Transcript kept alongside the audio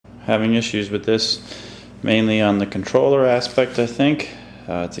having issues with this, mainly on the controller aspect, I think.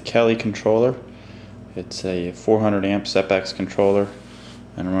 It's a Kelly controller. It's a 400 amp SepEx controller,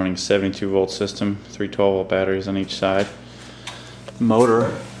 and I'm running a 72 volt system, 3 12 volt batteries on each side. The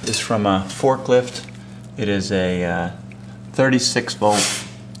motor is from a forklift. It is a 36 volt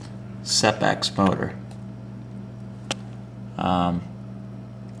SepEx motor.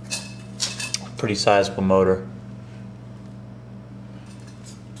 Pretty sizable motor.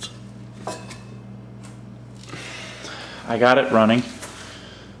 I got it running,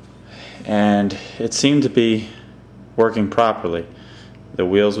 and it seemed to be working properly. The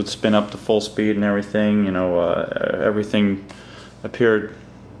wheels would spin up to full speed and everything, you know, everything appeared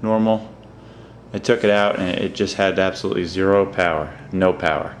normal. I took it out and it just had absolutely zero power, no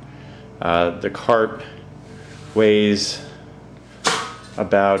power. The cart weighs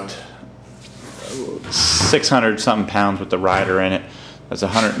about 600 something pounds with the rider in it. That's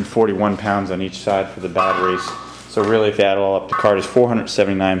 141 pounds on each side for the batteries. So really, if you add it all up, the cart is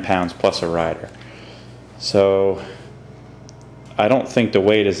 479 pounds plus a rider. So I don't think the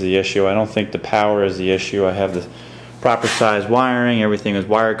weight is the issue. I don't think the power is the issue. I have the proper size wiring. Everything is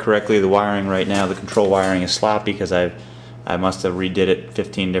wired correctly. The wiring right now, the control wiring is sloppy because I must have redid it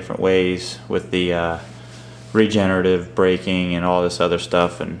 15 different ways with the regenerative braking and all this other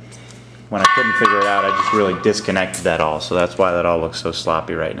stuff. And when I couldn't figure it out, I just really disconnected that all. So that's why that all looks so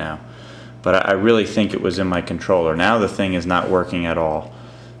sloppy right now. But I really think it was in my controller. Now the thing is not working at all.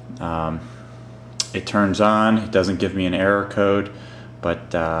 It turns on, it doesn't give me an error code,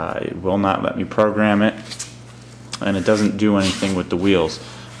 but it will not let me program it, and it doesn't do anything with the wheels.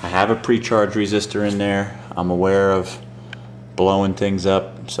 I have a pre-charge resistor in there. I'm aware of blowing things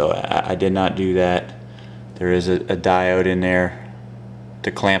up, so I did not do that. There is a diode in there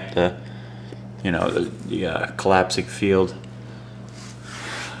to clamp the, you know, the collapsing field.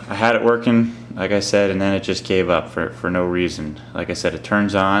 I had it working, like I said, and then it just gave up for no reason. Like I said, it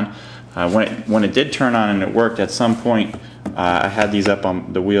turns on. When it did turn on and it worked, at some point I had these up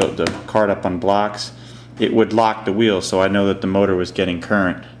on the wheel, the cart up on blocks. It would lock the wheels, so I know that the motor was getting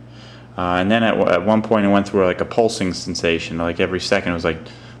current. And then at one point it went through like a pulsing sensation. Like every second it was like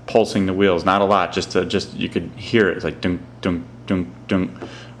pulsing the wheels. Not a lot, just you could hear it. It's like dunk dunk dunk dunk.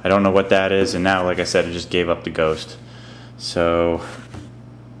 I don't know what that is, and now, like I said, it just gave up the ghost. So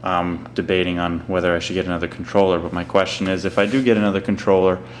I'm debating on whether I should get another controller, but my question is, if I do get another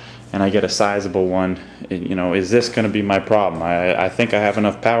controller and I get a sizable one, you know, is this going to be my problem? I think I have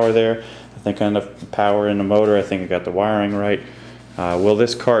enough power there. I think I have enough power in the motor. I think I got the wiring right. Will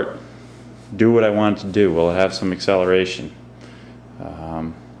this cart do what I want it to do? Will it have some acceleration?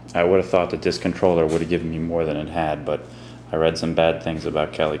 I would have thought that this controller would have given me more than it had, but I read some bad things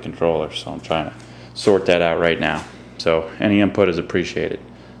about Kelly controllers, so I'm trying to sort that out right now. So any input is appreciated.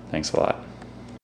 Thanks a lot.